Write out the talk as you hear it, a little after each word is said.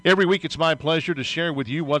Every week, it's my pleasure to share with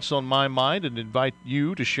you what's on my mind and invite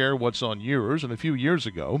you to share what's on yours. And a few years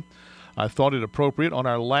ago, I thought it appropriate on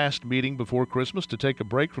our last meeting before Christmas to take a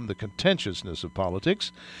break from the contentiousness of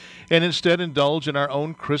politics and instead indulge in our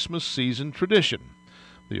own Christmas season tradition.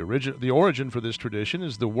 The origin for this tradition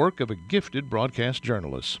is the work of a gifted broadcast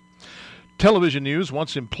journalist. Television news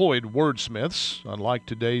once employed wordsmiths. Unlike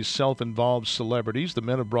today's self-involved celebrities, the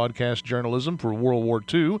men of broadcast journalism for World War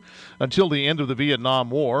II, until the end of the Vietnam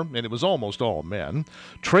War, and it was almost all men,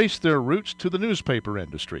 traced their roots to the newspaper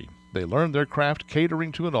industry. They learned their craft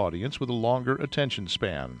catering to an audience with a longer attention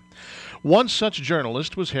span. One such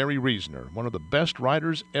journalist was Harry Reasoner, one of the best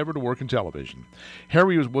writers ever to work in television.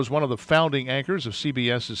 Harry was one of the founding anchors of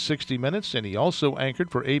CBS's 60 Minutes, and he also anchored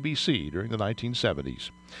for ABC during the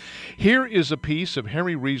 1970s. Here is a piece of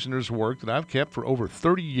Harry Reasoner's work that I've kept for over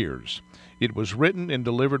 30 years. It was written and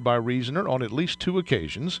delivered by Reasoner on at least two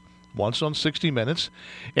occasions, once on 60 Minutes,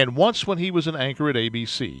 and once when he was an anchor at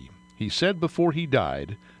ABC. He said before he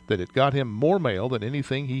died that it got him more mail than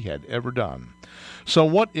anything he had ever done.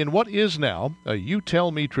 So in what is now a You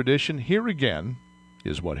Tell Me tradition, here again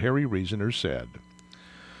is what Harry Reasoner said.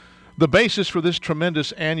 The basis for this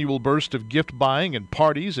tremendous annual burst of gift buying and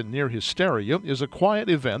parties and near hysteria is a quiet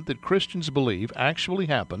event that Christians believe actually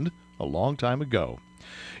happened a long time ago.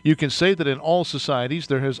 You can say that in all societies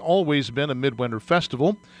there has always been a midwinter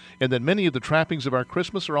festival, and that many of the trappings of our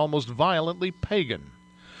Christmas are almost violently pagan.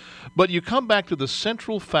 But you come back to the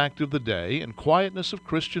central fact of the day and quietness of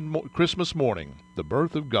Christmas morning, the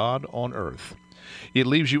birth of God on earth. It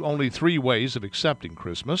leaves you only three ways of accepting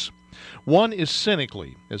Christmas. One is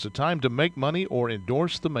cynically, as a time to make money or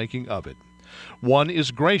endorse the making of it. One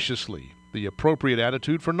is graciously, the appropriate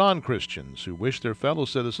attitude for non-Christians who wish their fellow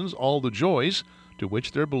citizens all the joys to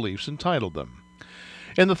which their beliefs entitle them.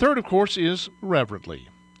 And the third, of course, is reverently.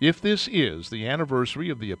 If this is the anniversary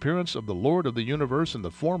of the appearance of the Lord of the universe in the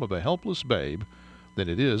form of a helpless babe, then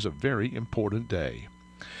it is a very important day.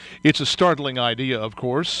 It's a startling idea, of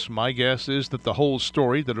course. My guess is that the whole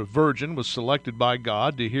story that a virgin was selected by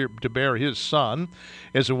God to bear his son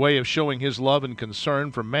as a way of showing his love and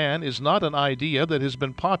concern for man is not an idea that has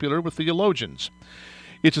been popular with theologians.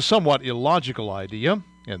 It's a somewhat illogical idea,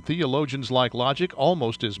 and theologians like logic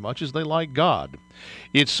almost as much as they like God.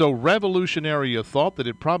 It's so revolutionary a thought that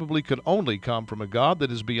it probably could only come from a God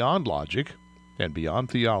that is beyond logic and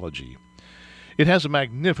beyond theology. It has a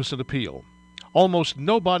magnificent appeal. Almost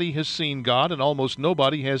nobody has seen God, and almost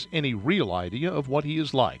nobody has any real idea of what he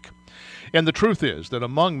is like. And the truth is that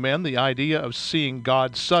among men, the idea of seeing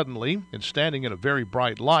God suddenly and standing in a very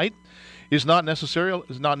bright light is not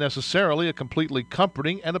necessarily a completely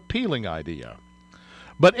comforting and appealing idea.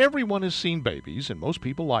 But everyone has seen babies, and most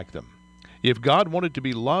people like them. If God wanted to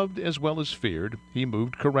be loved as well as feared, he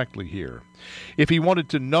moved correctly here. If he wanted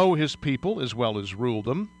to know his people as well as rule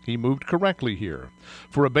them, he moved correctly here.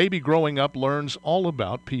 For a baby growing up learns all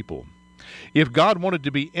about people. If God wanted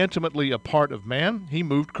to be intimately a part of man, he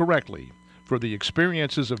moved correctly. For the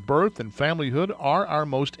experiences of birth and familyhood are our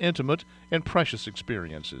most intimate and precious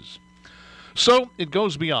experiences. So it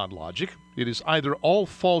goes beyond logic. It is either all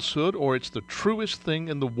falsehood or it's the truest thing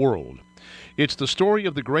in the world. It's the story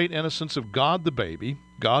of the great innocence of God the baby,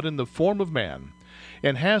 God in the form of man,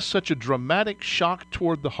 and has such a dramatic shock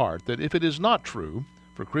toward the heart that if it is not true,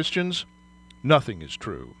 for Christians, nothing is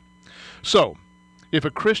true. So, if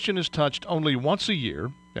a Christian is touched only once a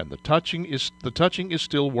year, and the touching is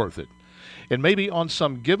still worth it, and maybe on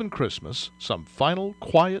some given Christmas, some final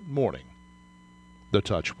quiet morning, the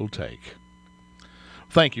touch will take.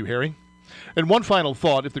 Thank you, Harry. And one final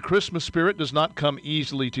thought, if the Christmas spirit does not come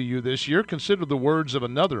easily to you this year, consider the words of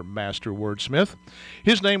another master wordsmith.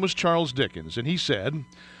 His name was Charles Dickens, and he said,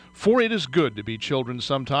 "For it is good to be children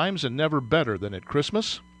sometimes, and never better than at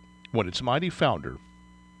Christmas, when its mighty founder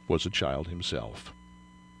was a child himself."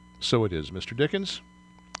 So it is, Mr. Dickens.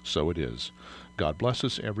 So it is. God bless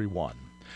us, everyone.